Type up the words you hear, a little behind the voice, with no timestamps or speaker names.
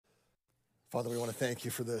Father, we want to thank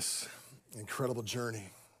you for this incredible journey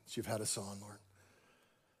that you've had us on, Lord.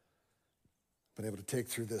 Been able to take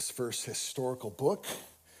through this first historical book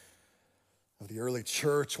of the early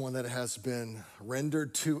church, one that has been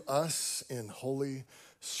rendered to us in Holy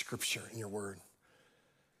Scripture, in your word,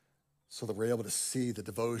 so that we're able to see the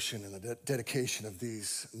devotion and the dedication of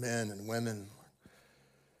these men and women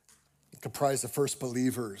comprised of first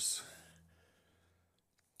believers,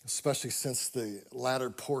 especially since the latter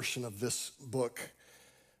portion of this book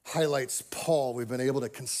highlights Paul. We've been able to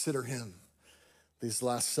consider him these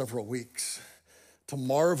last several weeks, to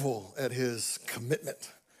marvel at his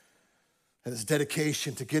commitment and his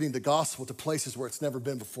dedication to getting the gospel to places where it's never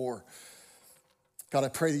been before. God, I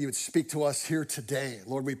pray that you would speak to us here today.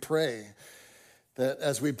 Lord, we pray that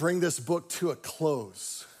as we bring this book to a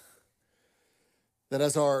close, that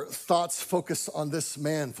as our thoughts focus on this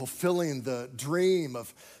man fulfilling the dream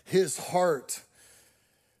of his heart,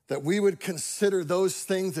 that we would consider those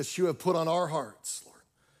things that you have put on our hearts, Lord,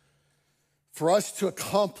 for us to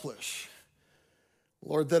accomplish,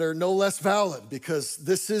 Lord, that are no less valid, because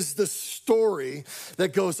this is the story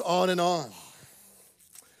that goes on and on.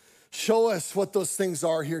 Show us what those things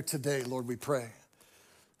are here today, Lord, we pray.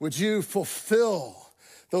 Would you fulfill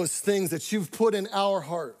those things that you've put in our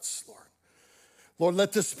hearts, Lord? Lord,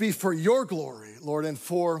 let this be for your glory, Lord, and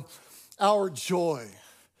for our joy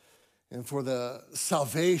and for the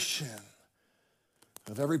salvation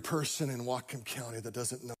of every person in Whatcom County that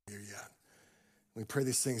doesn't know you yet. We pray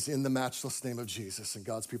these things in the matchless name of Jesus. And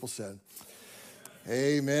God's people said,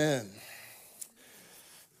 amen.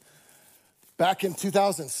 Back in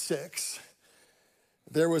 2006,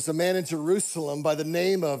 there was a man in Jerusalem by the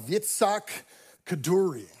name of Yitzhak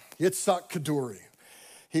Kaduri. Yitzhak Kaduri.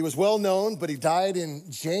 He was well known, but he died in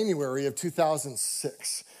January of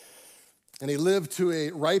 2006. And he lived to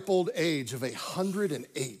a ripe old age of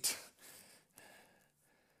 108.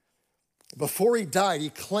 Before he died, he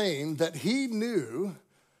claimed that he knew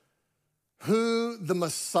who the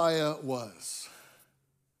Messiah was.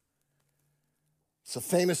 It's a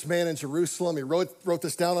famous man in Jerusalem. He wrote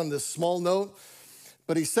this down on this small note,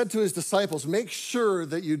 but he said to his disciples, make sure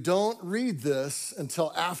that you don't read this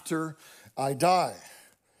until after I die,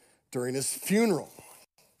 during his funeral.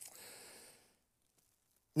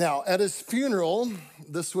 Now, at his funeral,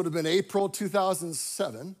 this would have been April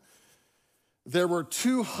 2007, there were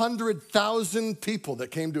 200,000 people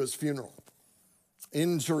that came to his funeral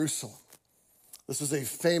in Jerusalem. This is a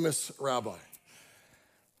famous rabbi.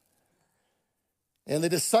 And they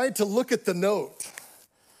decide to look at the note,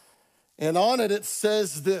 and on it, it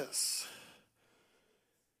says this: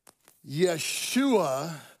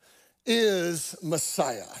 Yeshua is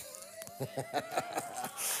Messiah.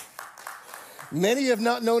 Many have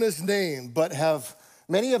known his name, but have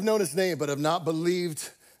not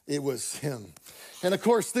believed it was him. And of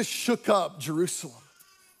course, this shook up Jerusalem.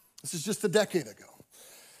 This is just a decade ago.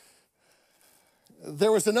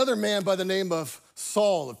 There was another man by the name of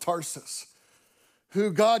Saul of Tarsus,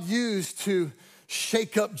 who God used to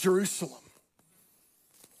shake up Jerusalem.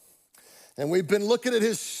 And we've been looking at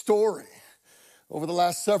his story over the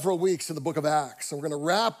last several weeks in the book of Acts. And we're going to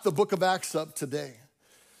wrap the book of Acts up today.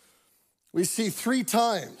 We see 3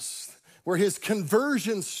 times where his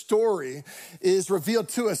conversion story is revealed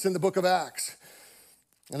to us in the book of Acts.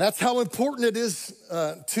 And that's how important it is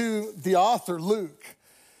to the author, Luke.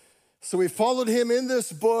 So we followed him in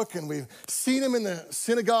this book, and we've seen him in the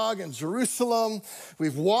synagogue in Jerusalem.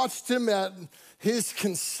 We've watched him at his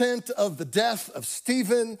consent of the death of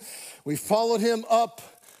Stephen. We followed him up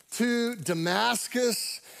to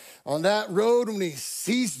Damascus on that road when he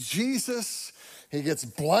sees Jesus. He gets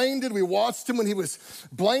blinded. We watched him when he was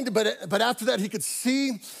blinded, but after that he could see,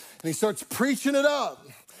 and he starts preaching it up,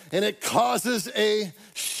 and it causes a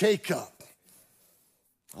shakeup.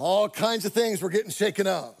 All kinds of things were getting shaken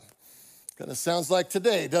up. Kind of sounds like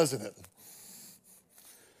today, doesn't it?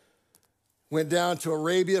 Went down to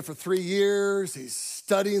Arabia for 3 years. He's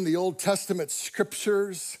studying the Old Testament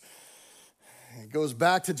scriptures. He goes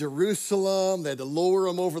back to Jerusalem. They had to lower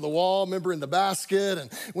him over the wall, remember, in the basket, and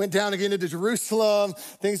went down again into Jerusalem.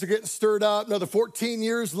 Things are getting stirred up. Another 14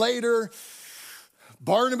 years later,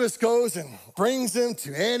 Barnabas goes and brings him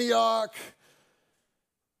to Antioch.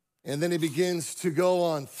 And then he begins to go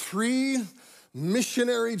on 3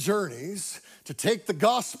 missionary journeys to take the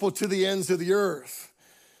gospel to the ends of the earth,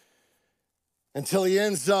 until he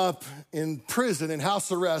ends up in prison, in house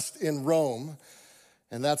arrest in Rome.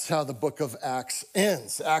 And that's how the book of Acts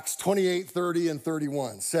ends. Acts 28, 30, and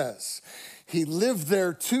 31 says, he lived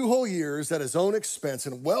there 2 whole years at his own expense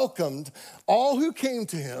and welcomed all who came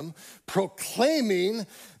to him, proclaiming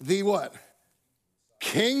the what?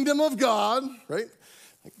 kingdom of God, right?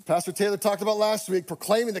 Like Pastor Taylor talked about last week,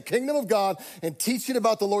 proclaiming the kingdom of God and teaching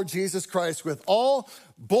about the Lord Jesus Christ with all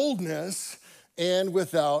boldness and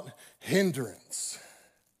without hindrance.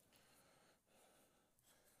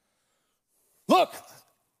 Look!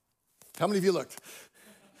 How many of you looked?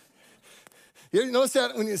 You notice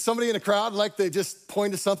that when somebody in a crowd, like they just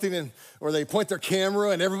point to something or they point their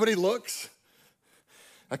camera and everybody looks?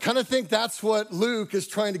 I kind of think that's what Luke is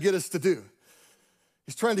trying to get us to do.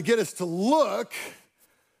 He's trying to get us to look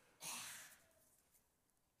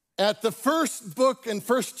at the first book and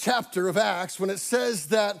first chapter of Acts when it says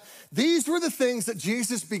that these were the things that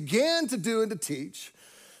Jesus began to do and to teach.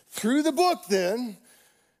 Through the book then,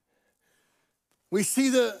 we see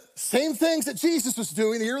the same things that Jesus was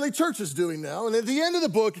doing, the early church is doing now. And at the end of the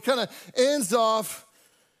book, it kind of ends off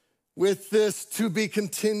with this to be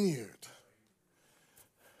continued.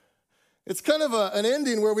 It's kind of an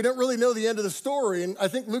ending where we don't really know the end of the story. And I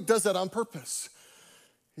think Luke does that on purpose.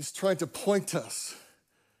 He's trying to point us.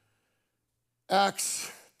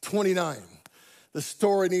 Acts 29. The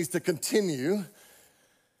story needs to continue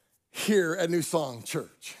here at New Song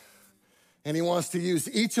Church. And he wants to use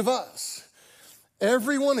each of us,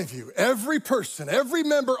 every one of you, every person, every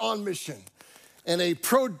member on mission, and a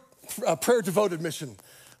prayer-devoted mission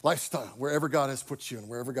lifestyle, wherever God has put you and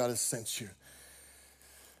wherever God has sent you.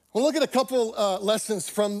 We'll look at a couple lessons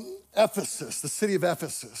from Ephesus, the city of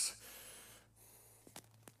Ephesus.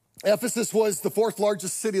 Ephesus was the fourth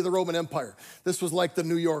largest city of the Roman Empire. This was like the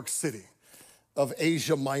New York City of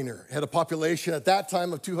Asia Minor. It had a population at that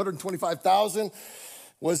time of 225,000,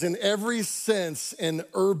 was in every sense an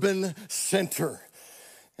urban center.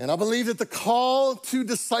 And I believe that the call to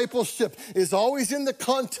discipleship is always in the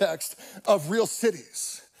context of real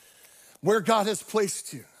cities where God has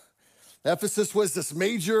placed you. Ephesus was this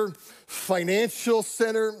major financial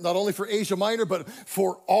center, not only for Asia Minor, but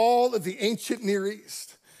for all of the ancient Near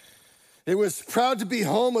East. It was proud to be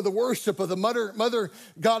home of the worship of the mother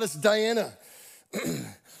goddess Diana,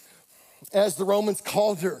 as the Romans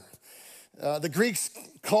called her. The Greeks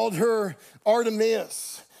called her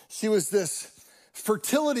Artemis. She was this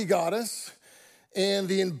fertility goddess and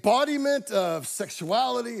the embodiment of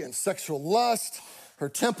sexuality and sexual lust. Her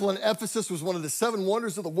temple in Ephesus was one of the 7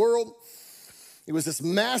 wonders of the world. It was this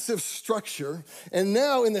massive structure. And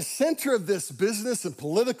now in the center of this business and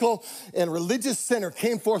political and religious center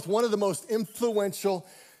came forth one of the most influential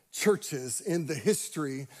churches in the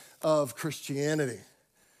history of Christianity.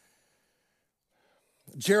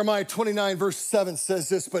 Jeremiah 29 verse 7 says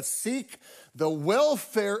this, "But seek the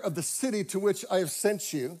welfare of the city to which I have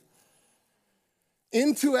sent you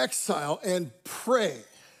into exile and pray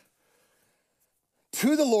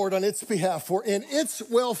to the Lord on its behalf, for in its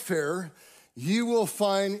welfare you will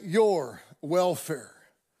find your welfare."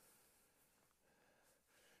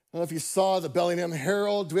 I don't know if you saw the Bellingham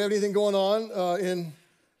Herald. Do we have anything going on in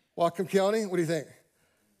Whatcom County? What do you think?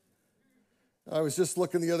 I was just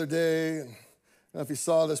looking the other day, and I don't know if you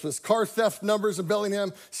saw this, but car theft numbers in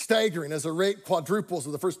Bellingham staggering as the rate quadruples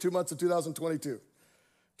in the first 2 months of 2022.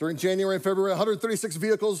 During January and February, 136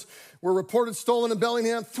 vehicles were reported stolen in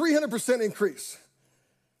Bellingham, 300% increase.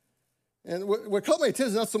 And what caught my attention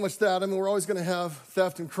is not so much that. I mean, we're always going to have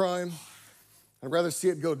theft and crime. I'd rather see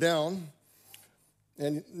it go down.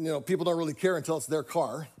 And, people don't really care until it's their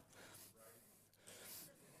car.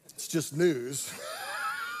 It's just news.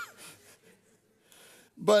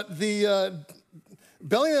 But the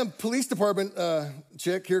Bellingham Police Department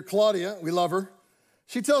chick here, Claudia, we love her.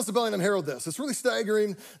 She tells the Bellingham Herald this. It's really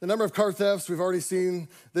staggering, the number of car thefts we've already seen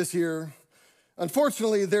this year.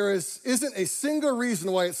 Unfortunately, there isn't a single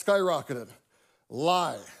reason why it skyrocketed.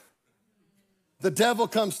 Lie. The devil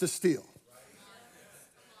comes to steal.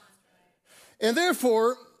 And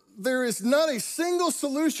therefore, there is not a single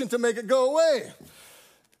solution to make it go away.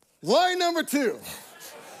 Lie number 2.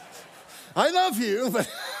 I love you, but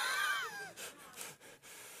do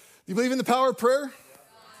you believe in the power of prayer?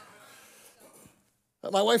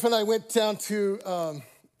 My wife and I went down to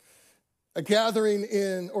a gathering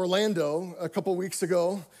in Orlando a couple weeks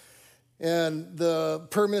ago, and the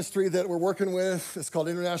prayer ministry that we're working with is called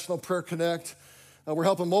International Prayer Connect. We're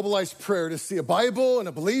helping mobilize prayer to see a Bible and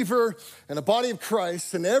a believer and a body of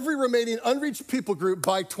Christ in every remaining unreached people group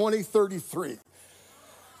by 2033.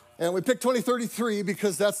 And we picked 2033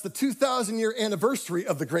 because that's the 2,000-year anniversary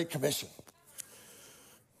of the Great Commission.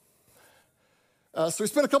 So we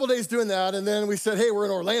spent a couple days doing that, and then we said, hey, we're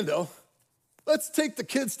in Orlando. Let's take the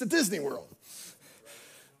kids to Disney World.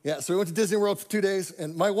 Yeah, so we went to Disney World for 2 days,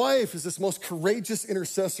 and my wife is this most courageous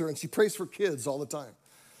intercessor, and she prays for kids all the time.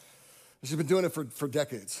 She's been doing it for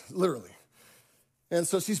decades, literally. And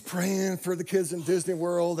so she's praying for the kids in Disney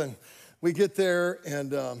World, and we get there,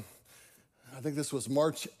 and I think this was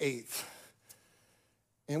March 8th.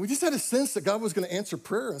 And we just had a sense that God was going to answer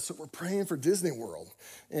prayer, and so we're praying for Disney World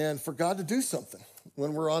and for God to do something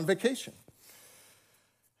when we're on vacation.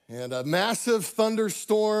 And a massive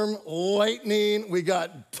thunderstorm, lightning, we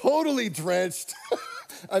got totally drenched.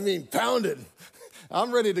 I mean, pounded.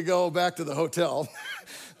 I'm ready to go back to the hotel.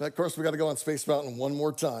 Of course, we got to go on Space Mountain one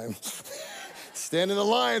more time. Stand in the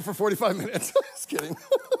line for 45 minutes. Just kidding.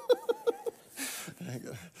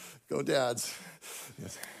 Go Dads.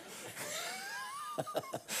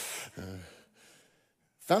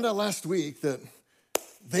 Found out last week that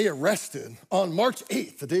they arrested on March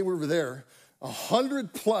 8th, the day we were there,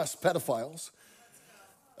 100 plus pedophiles.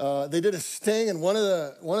 They did a sting, and one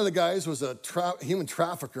of the guys was a human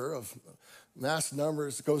trafficker of mass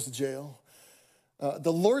numbers, goes to jail.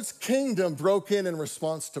 The Lord's kingdom broke in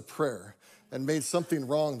response to prayer and made something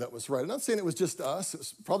wrong that was right. I'm not saying it was just us, it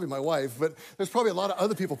was probably my wife, but there's probably a lot of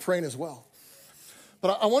other people praying as well.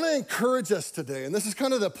 But I want to encourage us today, and this is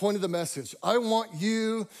kind of the point of the message. I want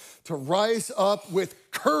you to rise up with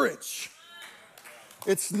courage.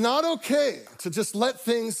 It's not okay to just let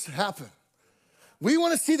things happen. We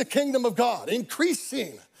want to see the kingdom of God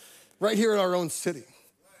increasing right here in our own city.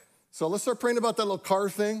 So let's start praying about that little car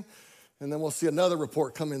thing, and then we'll see another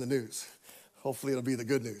report come in the news. Hopefully it'll be the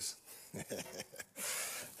good news.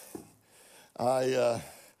 I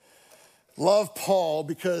love Paul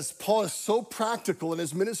because Paul is so practical in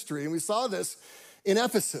his ministry, and we saw this in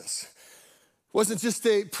Ephesus. Wasn't just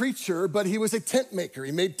a preacher, but he was a tent maker.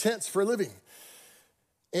 He made tents for a living.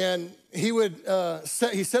 And he would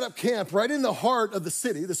set up camp right in the heart of the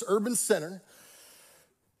city, this urban center.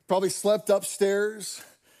 Probably slept upstairs.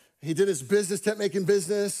 He did his business, tent making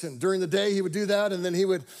business, and during the day he would do that, and then he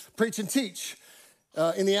would preach and teach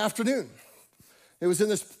in the afternoon. It was in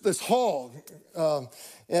this hall,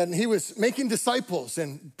 and he was making disciples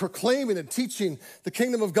and proclaiming and teaching the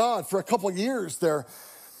kingdom of God for a couple of years there.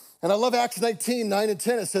 And I love Acts 19, 9 and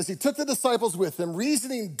 10. It says, he took the disciples with him,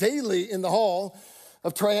 reasoning daily in the hall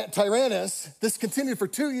of Tyrannus. This continued for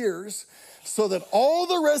 2 years, so that all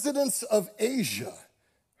the residents of Asia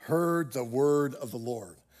heard the word of the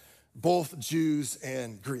Lord, both Jews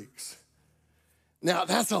and Greeks. Now,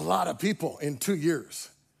 that's a lot of people in 2 years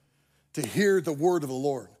to hear the word of the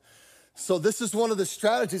Lord. So this is one of the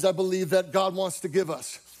strategies I believe that God wants to give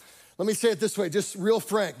us. Let me say it this way, just real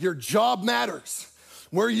frank. Your job matters.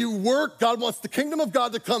 Where you work, God wants the kingdom of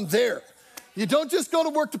God to come there. You don't just go to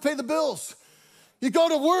work to pay the bills. You go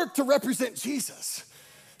to work to represent Jesus.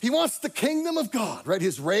 He wants the kingdom of God, right?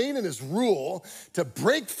 His reign and his rule to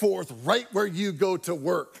break forth right where you go to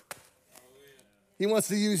work. He wants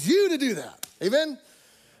to use you to do that. Amen?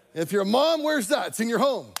 If you're a mom, where's that? It's in your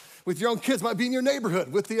home. With your own kids, might be in your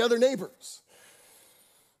neighborhood, with the other neighbors.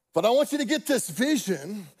 But I want you to get this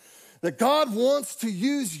vision that God wants to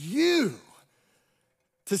use you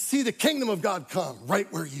to see the kingdom of God come right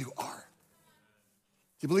where you are.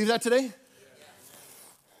 Do you believe that today?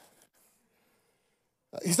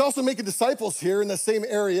 He's also making disciples here in the same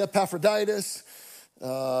area, Epaphroditus,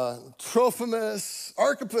 Trophimus,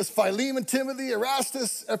 Archippus, Philemon, Timothy,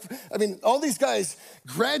 Erastus. I mean, all these guys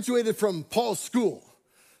graduated from Paul's school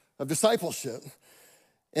of discipleship.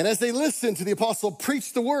 And as they listened to the apostle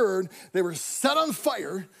preach the word, they were set on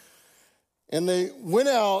fire, and they went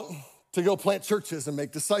out to go plant churches and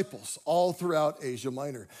make disciples all throughout Asia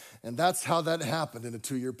Minor. And that's how that happened in a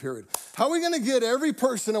 2-year period. How are we gonna get every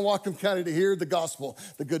person in Whatcom County to hear the gospel,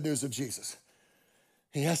 the good news of Jesus?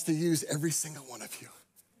 He has to use every single one of you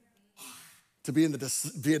to be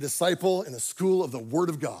a disciple in the school of the word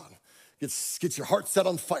of God. Get your heart set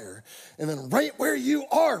on fire. And then right where you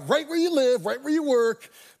are, right where you live, right where you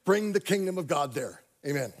work, bring the kingdom of God there.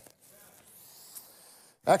 Amen.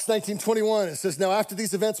 Acts 19:21, it says, now after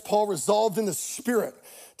these events, Paul resolved in the spirit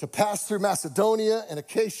to pass through Macedonia and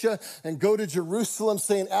Achaia and go to Jerusalem,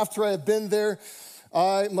 saying, after I have been there,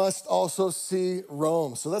 I must also see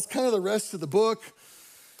Rome. So that's kind of the rest of the book.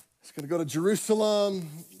 He's gonna go to Jerusalem,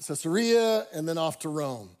 Caesarea, and then off to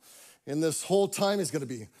Rome. And this whole time, he's gonna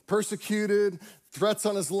be persecuted, threats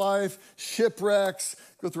on his life, shipwrecks,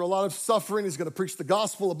 go through a lot of suffering. He's gonna preach the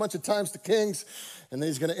gospel a bunch of times to kings, and then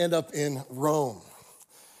he's gonna end up in Rome.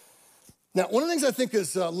 Now, one of the things I think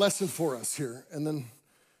is a lesson for us here, and then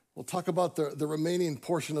we'll talk about the remaining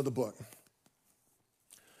portion of the book.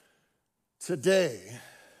 Today,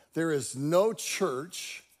 there is no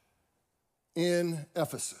church in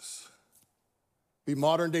Ephesus, be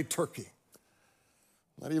modern day Turkey.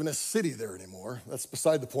 Not even a city there anymore. That's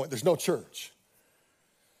beside the point. There's no church.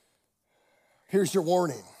 Here's your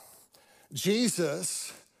warning.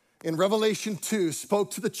 Jesus, in Revelation 2,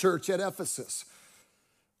 spoke to the church at Ephesus.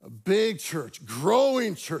 A big church,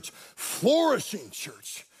 growing church, flourishing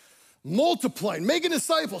church, multiplying, making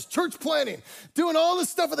disciples, church planting, doing all this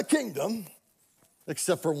stuff of the kingdom,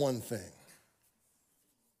 except for one thing.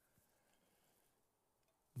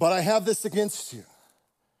 But I have this against you,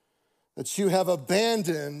 that you have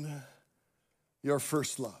abandoned your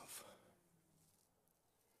first love.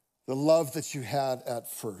 The love that you had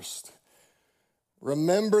at first.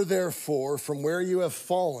 Remember, therefore, from where you have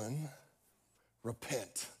fallen,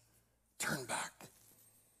 repent, turn back,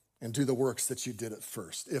 and do the works that you did at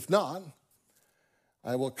first. If not,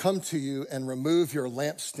 I will come to you and remove your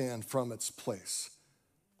lampstand from its place,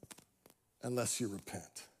 unless you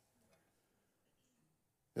repent.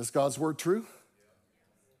 Is God's word true?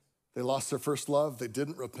 They lost their first love, they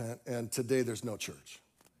didn't repent, and today there's no church.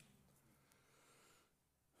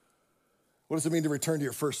 What does it mean to return to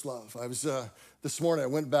your first love? I was, this morning, I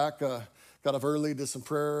went back, got up early, did some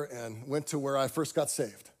prayer, and went to where I first got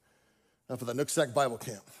saved, up at the Nooksack Bible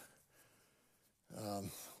Camp.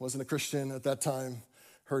 Wasn't a Christian at that time,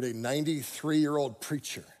 heard a 93-year-old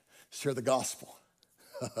preacher share the gospel.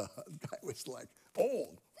 The guy was like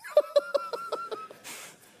old.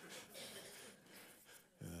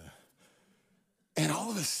 And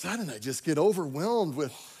all of a sudden, I just get overwhelmed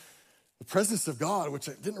with the presence of God, which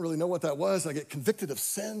I didn't really know what that was. I get convicted of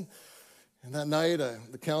sin. And that night,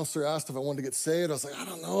 the counselor asked if I wanted to get saved. I was like, I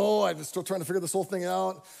don't know. I'm still trying to figure this whole thing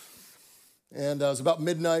out. And it was about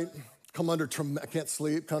midnight. I can't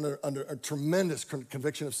sleep, come under a tremendous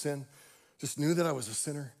conviction of sin. Just knew that I was a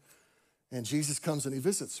sinner. And Jesus comes and he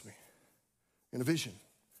visits me in a vision.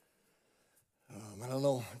 I don't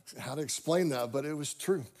know how to explain that, but it was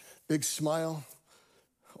true. Big smile,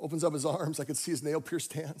 opens up his arms. I could see his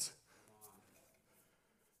nail-pierced hands.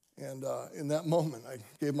 And in that moment, I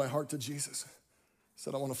gave my heart to Jesus.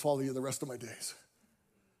 Said, I want to follow you the rest of my days.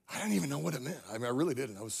 I didn't even know what it meant. I mean, I really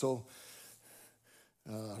didn't. I was so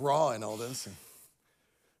raw in all this. And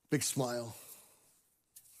big smile.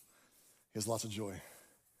 He has lots of joy.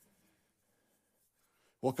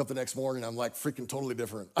 Woke up the next morning, I'm like freaking totally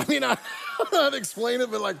different. I mean, I don't know how to explain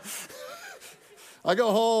it, but like, I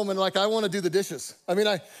go home and like, I want to do the dishes. I mean,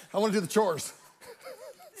 I want to do the chores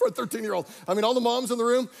for a 13-year-old. I mean, all the moms in the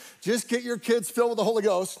room, just get your kids filled with the Holy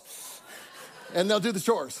Ghost and they'll do the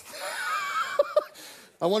chores.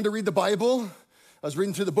 I wanted to read the Bible. I was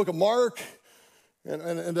reading through the book of Mark.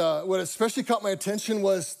 And what especially caught my attention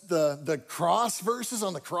was the cross verses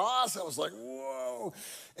on the cross. I was like, whoa.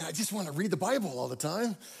 And I just wanted to read the Bible all the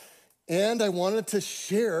time. And I wanted to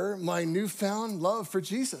share my newfound love for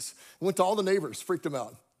Jesus. I went to all the neighbors, freaked them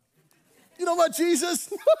out. You know about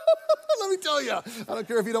Jesus? Let me tell you. I don't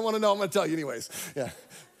care if you don't want to know, I'm going to tell you anyways. Yeah.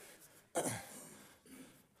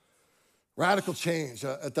 Radical change.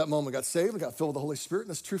 At that moment, I got saved, I got filled with the Holy Spirit, and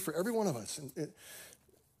that's true for every one of us.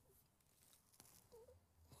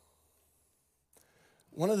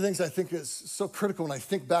 One of the things I think is so critical when I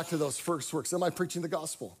think back to those first works, am I preaching the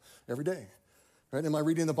gospel every day? Right? Am I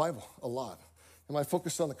reading the Bible a lot? Am I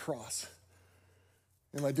focused on the cross?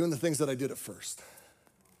 Am I doing the things that I did at first?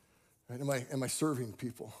 Right? Am I serving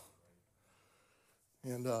people?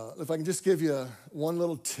 And if I can just give you one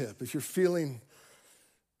little tip, if you're feeling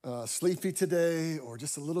sleepy today or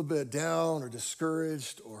just a little bit down or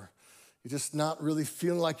discouraged or you're just not really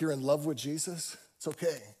feeling like you're in love with Jesus, it's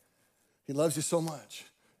okay. He loves you so much,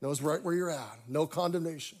 knows right where you're at, no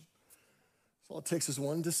condemnation. So all it takes is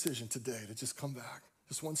one decision today to just come back,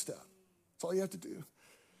 just one step. That's all you have to do.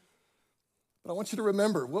 But I want you to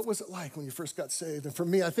remember, what was it like when you first got saved? And for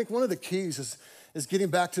me, I think one of the keys is getting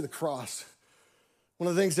back to the cross. One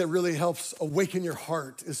of the things that really helps awaken your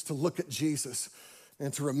heart is to look at Jesus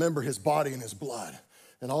and to remember his body and his blood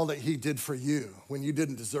and all that he did for you when you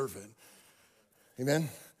didn't deserve it. Amen?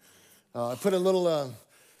 I put a little...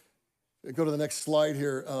 Go to the next slide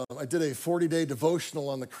here. I did a 40-day devotional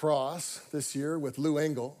on the cross this year with Lou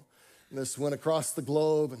Engle. And this went across the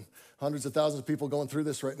globe, and hundreds of thousands of people going through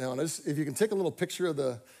this right now. And if you can take a little picture of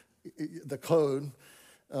the code,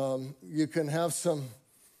 you can have some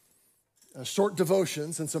short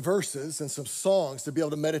devotions and some verses and some songs to be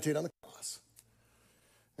able to meditate on the cross.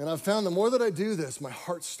 And I've found the more that I do this, my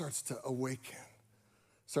heart starts to awaken,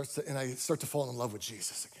 and I start to fall in love with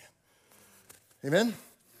Jesus again. Amen?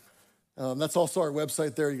 That's also our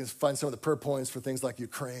website there. You can find some of the prayer points for things like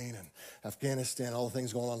Ukraine and Afghanistan, all the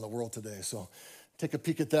things going on in the world today. So take a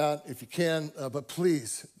peek at that if you can. But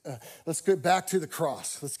please, let's get back to the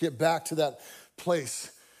cross. Let's get back to that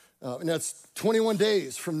place. And that's 21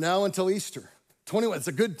 days from now until Easter. 21, it's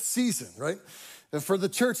a good season, right? And for the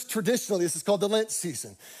church, traditionally, this is called the Lent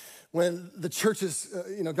season. when the church is,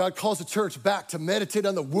 God calls the church back to meditate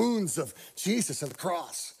on the wounds of Jesus and the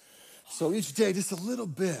cross. So each day, just a little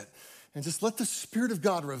bit, and just let the Spirit of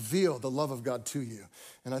God reveal the love of God to you.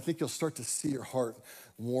 And I think you'll start to see your heart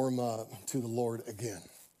warm up to the Lord again.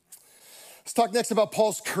 Let's talk next about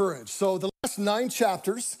Paul's courage. So the last 9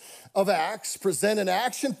 chapters of Acts present an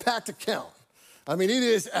action-packed account. I mean, it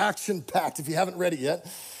is action-packed if you haven't read it yet.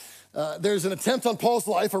 There's an attempt on Paul's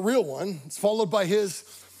life, a real one. It's followed by his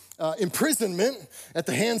imprisonment at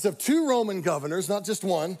the hands of 2 Roman governors, not just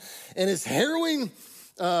one, and his harrowing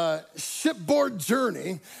shipboard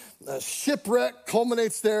journey. Shipwreck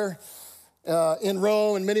culminates there in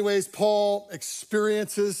Rome. In many ways, Paul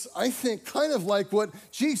experiences, I think, kind of like what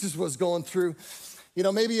Jesus was going through.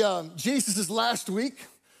 Maybe Jesus' last week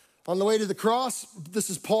on the way to the cross.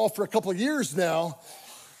 This is Paul for a couple of years now.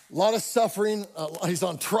 A lot of suffering. He's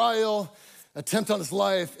on trial, attempt on his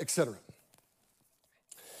life, etc.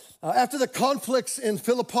 After the conflicts in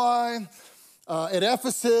Philippi, at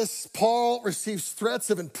Ephesus, Paul receives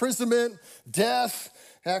threats of imprisonment, death.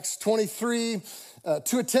 Acts 23,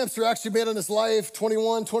 2 attempts are actually made on his life.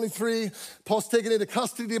 21, 23, Paul's taken into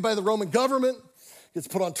custody by the Roman government, gets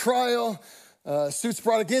put on trial, suits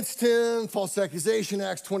brought against him, false accusation,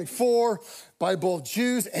 Acts 24, by both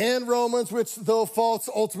Jews and Romans, which though false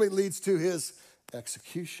ultimately leads to his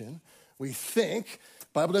execution. We think,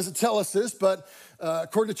 Bible doesn't tell us this, but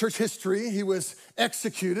according to church history, he was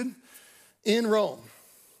executed in Rome.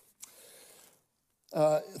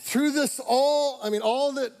 Through this all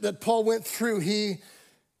that Paul went through, he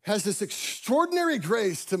has this extraordinary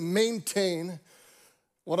grace to maintain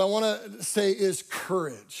what I want to say is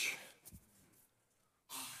courage.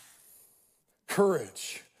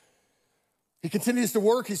 Courage. He continues to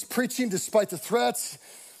work. He's preaching despite the threats.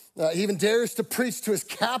 He even dares to preach to his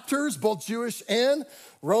captors, both Jewish and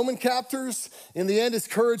Roman captors. In the end, his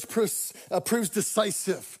courage proves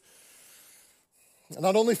decisive.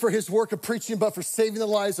 Not only for his work of preaching, but for saving the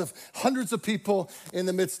lives of hundreds of people in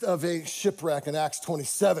the midst of a shipwreck in Acts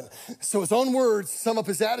 27. So his own words sum up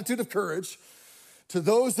his attitude of courage to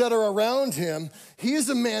those that are around him. He is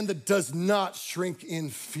a man that does not shrink in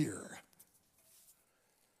fear.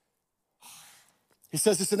 He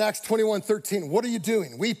says this in Acts 21:13. What are you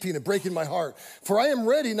doing, weeping and breaking my heart? For I am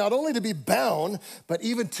ready not only to be bound, but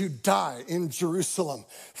even to die in Jerusalem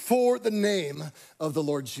for the name of the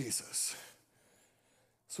Lord Jesus.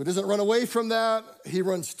 So he doesn't run away from that, he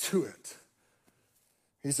runs to it.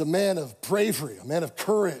 He's a man of bravery, a man of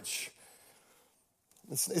courage.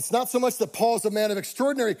 It's not so much that Paul's a man of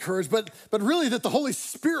extraordinary courage, but really that the Holy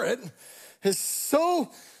Spirit has so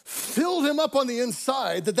filled him up on the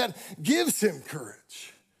inside that gives him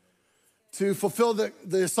courage to fulfill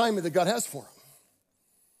the assignment that God has for him.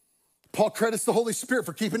 Paul credits the Holy Spirit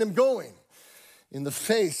for keeping him going in the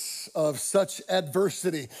face of such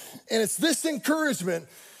adversity. And it's this encouragement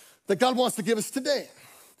that God wants to give us today.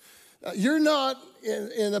 You're not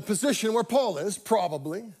in a position where Paul is,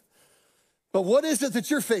 probably, but what is it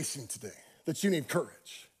that you're facing today that you need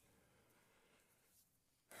courage?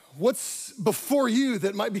 What's before you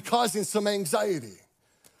that might be causing some anxiety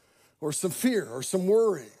or some fear or some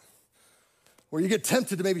worry, where you get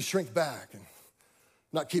tempted to maybe shrink back and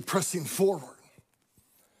not keep pressing forward?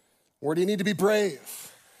 Where do you need to be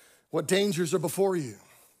brave? What dangers are before you?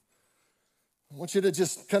 I want you to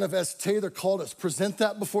just kind of, as Taylor called us, present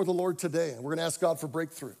that before the Lord today, and we're going to ask God for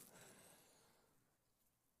breakthrough.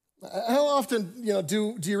 How often,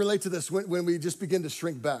 do you relate to this when we just begin to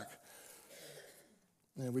shrink back?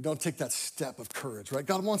 And we don't take that step of courage, right?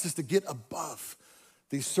 God wants us to get above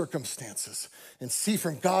these circumstances and see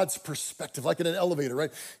from God's perspective, like in an elevator,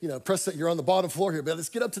 right? Press that, you're on the bottom floor here, but let's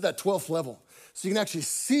get up to that 12th level so you can actually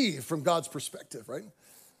see from God's perspective, right?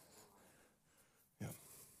 Yeah.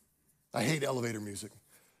 I hate elevator music.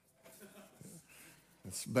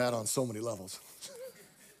 It's bad on so many levels.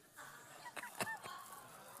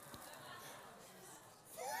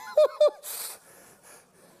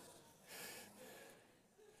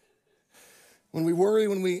 When we worry,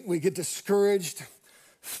 when we get discouraged,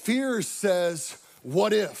 fear says,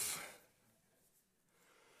 what if?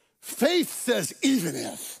 Faith says, even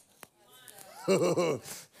if.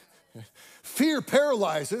 Fear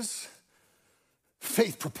paralyzes,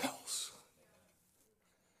 faith propels.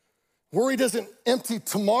 Worry doesn't empty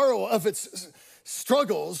tomorrow of its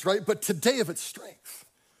struggles, right? But today of its strength.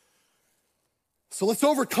 So let's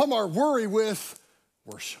overcome our worry with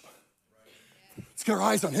worship. Let's get our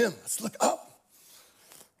eyes on him. Let's look up.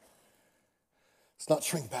 Let's not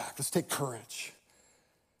shrink back. Let's take courage.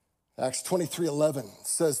 Acts 23:11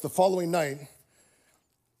 says the following night,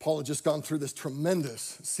 Paul had just gone through this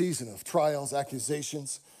tremendous season of trials,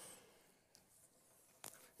 accusations.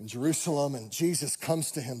 in Jerusalem, and Jesus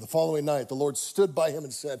comes to him the following night. The Lord stood by him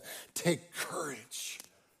and said, take courage.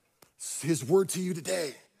 It's his word to you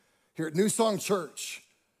today here at New Song Church.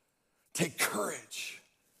 Take courage.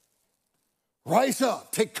 Rise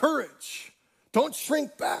up. Take courage. Don't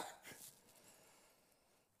shrink back.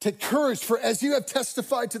 Take courage, for as you have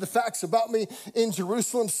testified to the facts about me in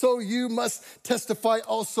Jerusalem, so you must testify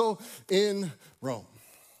also in Rome.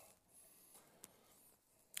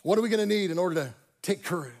 What are we going to need in order to take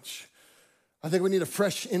courage? I think we need a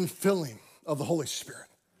fresh infilling of the Holy Spirit.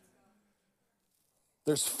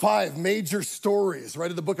 There's 5 major stories right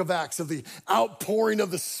in the book of Acts of the outpouring of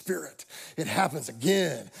the Spirit. It happens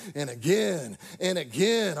again and again and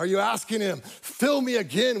again. Are you asking him, fill me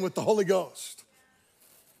again with the Holy Ghost?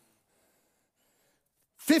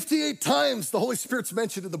 58 times the Holy Spirit's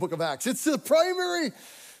mentioned in the book of Acts. It's the primary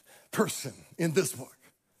person in this book.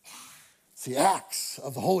 It's the acts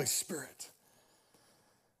of the Holy Spirit.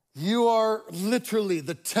 You are literally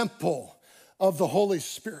the temple of the Holy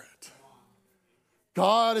Spirit.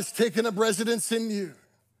 God has taken up residence in you.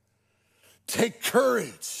 Take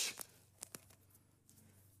courage.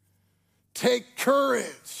 Take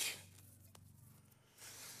courage.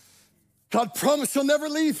 God promised he'll never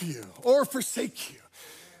leave you or forsake you.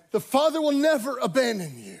 The Father will never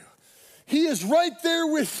abandon you. He is right there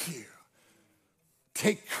with you.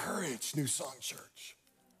 Take courage, New Song Church.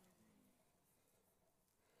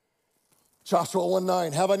 Joshua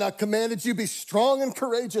 1:9, have I not commanded you, be strong and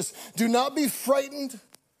courageous. Do not be frightened.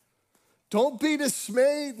 Don't be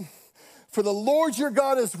dismayed, for the Lord your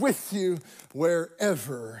God is with you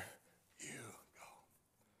wherever you go.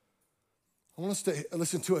 I want us to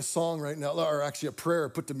listen to a song right now, or actually a prayer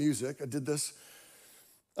put to music. I did this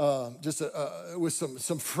with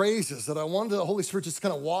some phrases that I wanted the Holy Spirit just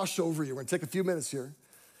kind of wash over you. We're going to take a few minutes here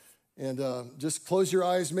and just close your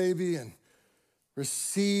eyes maybe and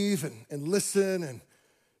receive and listen and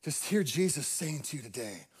just hear Jesus saying to you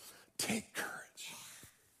today, take courage.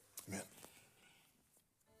 Amen.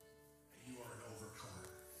 You are an overcomer,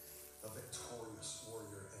 a victorious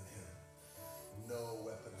warrior in him. No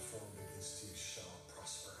weapon formed against you shall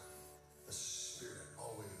prosper. The Spirit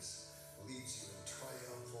always leads you in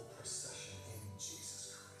triumphal procession in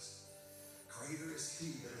Jesus Christ. Greater is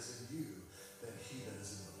he that is in you than he that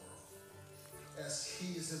is in the world. As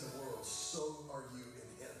he is in the world, so are you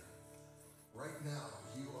in him. Right now,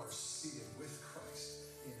 you are seated with Christ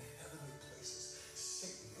in heavenly places.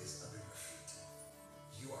 Satan is under your feet.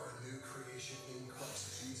 You are a new creation in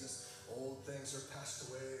Christ Jesus. Old things are passed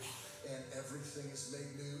away, and everything is made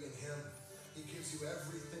new in him. He gives you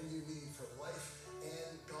everything you need for life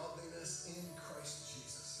and godliness in Christ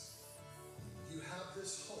Jesus. You have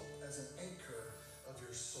this hope as an anchor of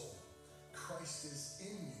your soul. Christ is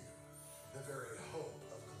in you, the very hope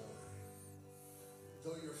of glory.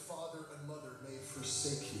 Though your father and mother may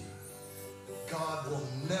forsake you, God will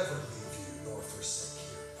never leave you nor forsake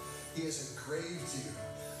you. He has engraved you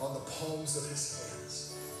on the palms of his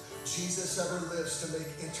hands. Jesus ever lives to make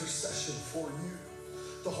intercession for you.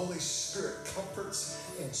 The Holy Spirit comforts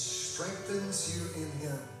and strengthens you in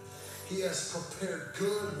him. He has prepared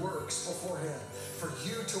good works beforehand for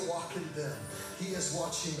you to walk in them. He is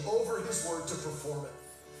watching over his word to perform it.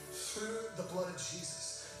 Through the blood of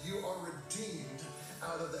Jesus, you are redeemed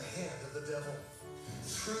out of the hand of the devil.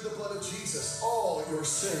 Through the blood of Jesus, all your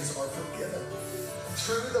sins are forgiven.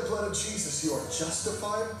 Through the blood of Jesus, you are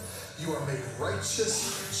justified. You are made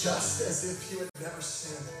righteous, just as if you had never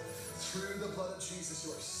sinned. Through the blood of Jesus,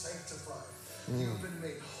 you are sanctified. You have been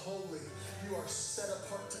made holy. You are set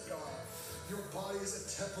apart to God. Your body is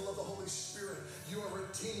a temple of the Holy Spirit. You are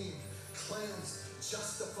redeemed, cleansed,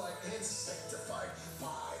 justified, and sanctified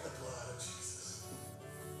by the blood of Jesus.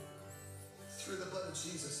 Through the blood of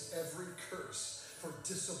Jesus, every curse for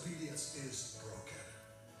disobedience is broken.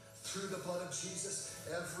 Through the blood of Jesus,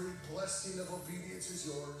 every blessing of obedience is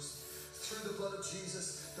yours. Through the blood of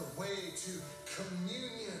Jesus, the way to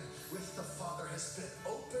communion with the Father has been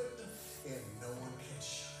opened and no one can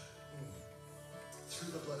shut it.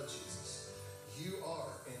 Through the blood of Jesus, you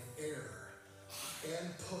are an heir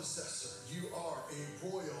and possessor. You are a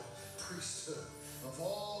royal priesthood of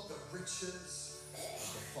all the riches of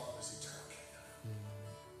the Father's eternal kingdom.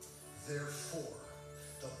 Therefore,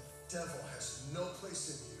 the devil has no place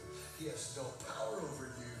in you. He has no power over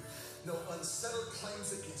you, no unsettled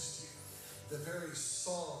claims against you. The very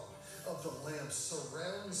song of the Lamb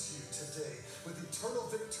surrounds you today with eternal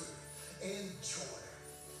victory and joy.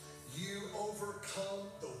 You overcome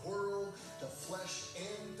the world, the flesh,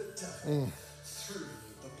 and the devil through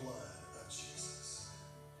the blood of Jesus.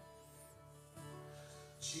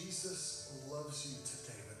 Jesus loves you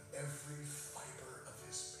today with every fiber of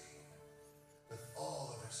his being.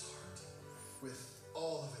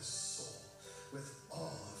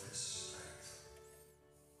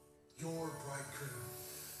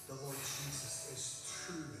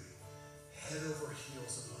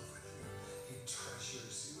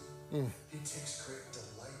 He takes great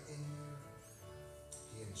delight in you.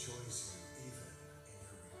 He enjoys you even in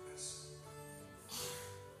your weakness.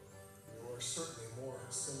 You are certainly more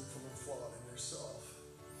sinful and flawed in yourself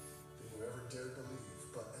than you ever dared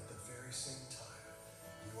believe, but at the very same time,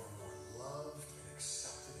 you are more loved and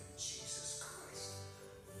accepted in Jesus Christ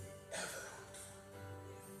than you ever hoped for.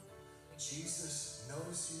 Jesus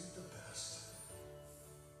knows you the best,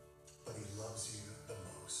 but he loves you the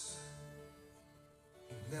most.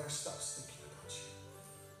 He never stops thinking about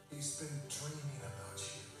you. He's been dreaming about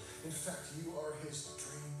you. In fact, you are his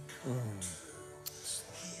dream come true.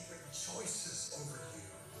 He rejoices over you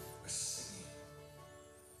with singing.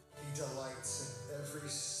 He delights in every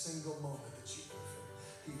single moment that you give him.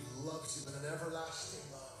 He loves you with an everlasting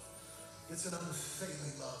love. It's an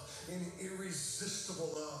unfailing love, an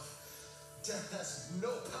irresistible love. Death has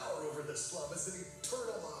no power over this love. It's an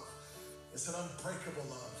eternal love. It's an unbreakable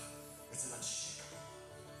love. It's an unshakable love.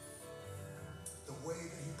 The way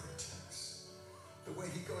that he protects, the way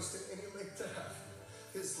he goes to any length to have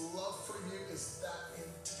you, his love for you is that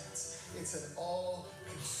intense. It's an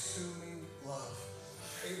all-consuming love,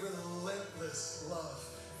 a relentless love,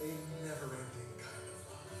 a never-ending kind of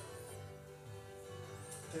love.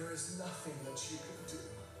 There is nothing that you can do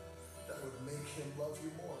that would make him love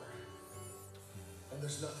you more. And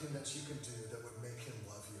there's nothing that you can do that would make him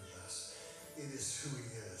love you less. It is who he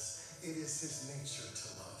is. It is his nature to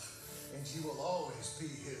love. And you will always be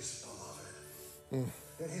his beloved.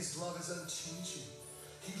 And his love is unchanging.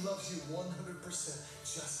 He loves you 100%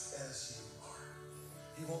 just as you are.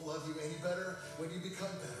 He won't love you any better when you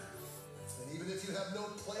become better. And even if you have no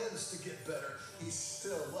plans to get better, he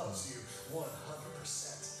still loves you 100%.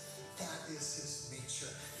 That is his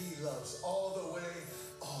nature. He loves all the way,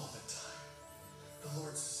 all the time. The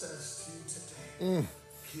Lord says to you today,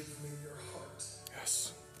 give me your heart.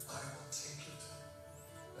 Yes. I will take it,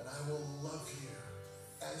 and I will love you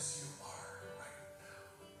as you are right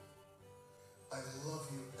now. I love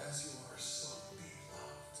you as you are, so be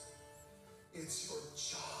loved. It's your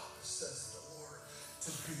job, says the Lord,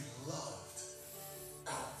 to be loved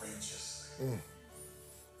outrageously.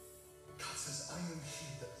 God says, I am he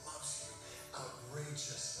that loves you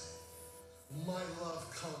outrageously. My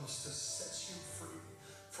love comes to set you free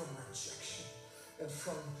from rejection and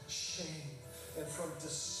from shame and from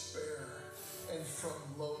despair and from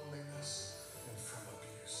loneliness and from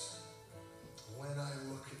abuse. When I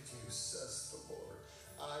look at you, says the Lord,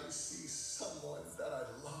 I see someone that I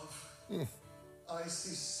love. I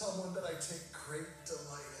see someone that I take great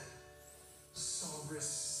delight in. So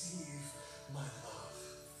receive my love,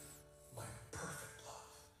 my perfect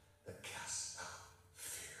love that casts out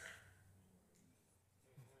fear.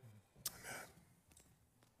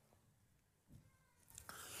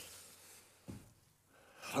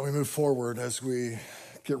 How we move forward as we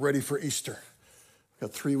get ready for Easter. We've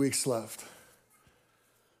got 3 weeks left. I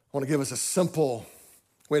want to give us a simple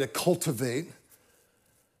way to cultivate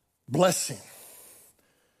blessing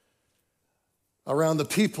around the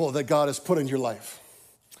people that God has put in your life.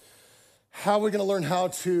 How are we going to learn how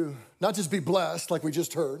to not just be blessed like we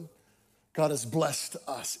just heard? God has blessed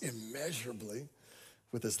us immeasurably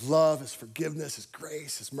with his love, his forgiveness, his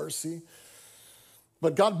grace, his mercy.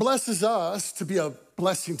 But God blesses us to be a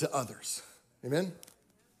blessing to others. Amen?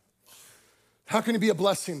 How can you be a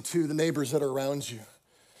blessing to the neighbors that are around you?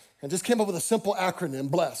 And just came up with a simple acronym,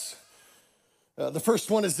 BLESS. The first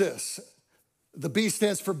one is this. The B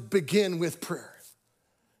stands for begin with prayer.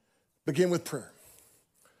 Begin with prayer.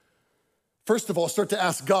 First of all, start to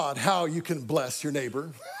ask God how you can bless your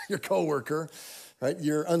neighbor, your coworker, right?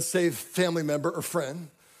 Your unsaved family member or friend.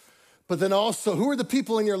 But then also, who are the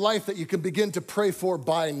people in your life that you can begin to pray for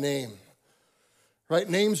by name? Right?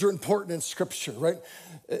 Names are important in Scripture, right?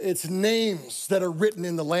 It's names that are written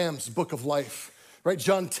in the Lamb's book of life, right?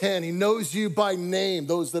 John 10, he knows you by name,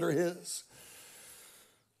 those that are his.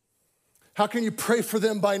 How can you pray for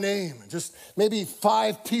them by name? Just maybe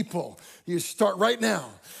 5 people. You start right now,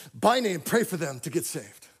 by name, pray for them to get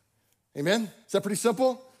saved. Amen? Is that pretty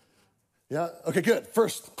simple? Yeah? Okay, good.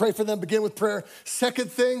 First, pray for them, begin with prayer. Second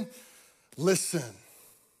thing, listen.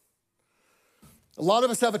 A lot of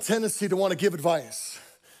us have a tendency to want to give advice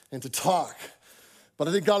and to talk. But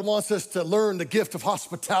I think God wants us to learn the gift of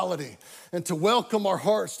hospitality and to welcome our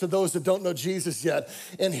hearts to those that don't know Jesus yet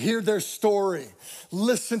and hear their story,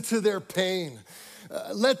 listen to their pain.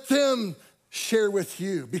 Let them share with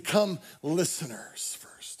you. Become listeners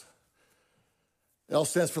first. L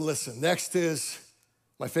stands for listen. Next is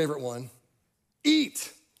my favorite one,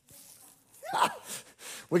 eat.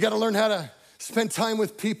 We got to learn how to spend time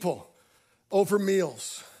with people over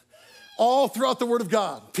meals. All throughout the Word of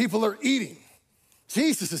God, people are eating.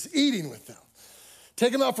 Jesus is eating with them.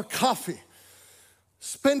 Take them out for coffee.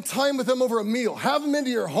 Spend time with them over a meal. Have them into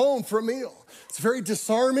your home for a meal. It's very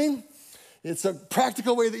disarming. It's a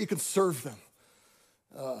practical way that you can serve them.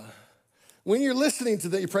 When you're listening to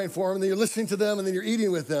them, you're praying for them, and then you're listening to them, and then you're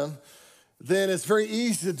eating with them, then it's very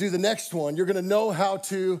easy to do the next one. You're gonna know how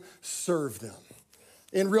to serve them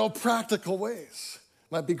in real practical ways.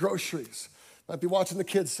 Might be groceries, might be watching the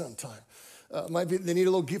kids sometime. Might be they need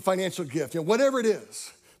a little financial gift, whatever it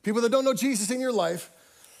is. People that don't know Jesus in your life,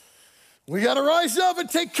 we gotta rise up and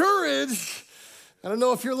take courage. I don't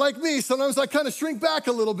know if you're like me. Sometimes I kind of shrink back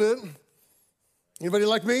a little bit. Anybody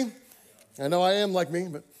like me? I know I am like me,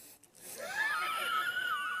 but.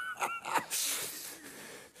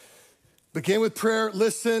 Begin with prayer,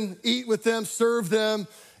 listen, eat with them, serve them,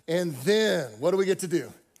 and then what do we get to do?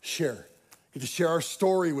 Share. We get to share our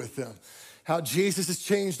story with them, how Jesus has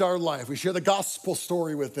changed our life. We share the gospel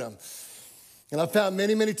story with them. And I've found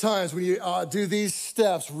many, many times when you do these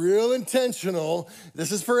steps, real intentional,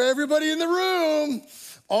 this is for everybody in the room.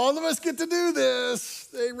 All of us get to do this.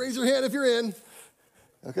 Hey, raise your hand if you're in.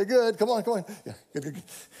 Okay, good. Come on. Yeah, good.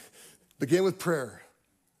 Begin with prayer.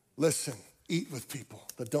 Listen. Eat with people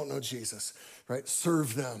that don't know Jesus, right?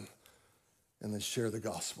 Serve them and then share the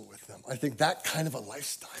gospel with them. I think that kind of a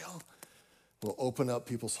lifestyle will open up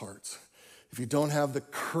people's hearts. If you don't have the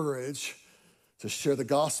courage to share the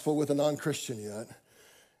gospel with a non-Christian yet,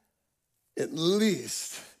 at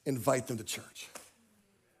least invite them to church.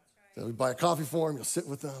 So we buy a coffee for them, you'll sit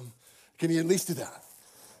with them. Can you at least do that?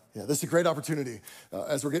 Yeah, this is a great opportunity.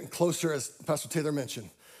 As we're getting closer, as Pastor Taylor mentioned,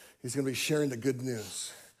 he's gonna be sharing the good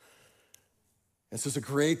news. And so it's a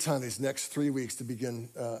great time these next 3 weeks to begin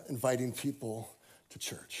inviting people to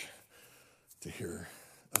church to hear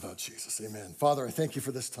about Jesus. Amen. Father, I thank you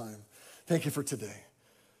for this time. Thank you for today.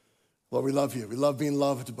 Lord, we love you. We love being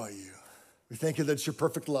loved by you. We thank you that it's your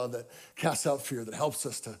perfect love that casts out fear, that helps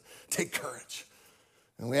us to take courage.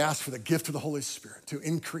 And we ask for the gift of the Holy Spirit to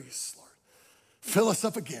increase, Lord. Fill us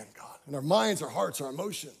up again, God, in our minds, our hearts, our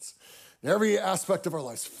emotions, in every aspect of our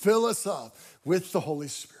lives. Fill us up with the Holy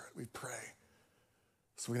Spirit, we pray.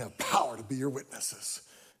 So we can have power to be your witnesses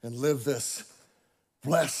and live this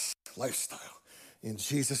blessed lifestyle. In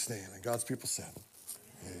Jesus' name, and God's people said,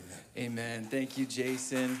 amen. Amen. Thank you,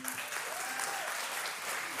 Jason.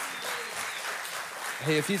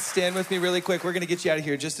 Hey, if you'd stand with me really quick, we're going to get you out of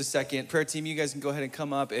here in just a second. Prayer team, you guys can go ahead and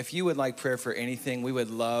come up. If you would like prayer for anything, we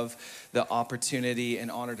would love the opportunity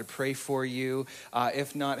and honor to pray for you.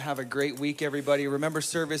 If not, have a great week, everybody. Remember,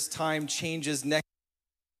 service time changes next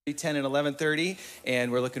 10 and 11:30,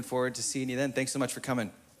 and we're looking forward to seeing you then. Thanks so much for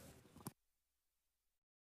coming.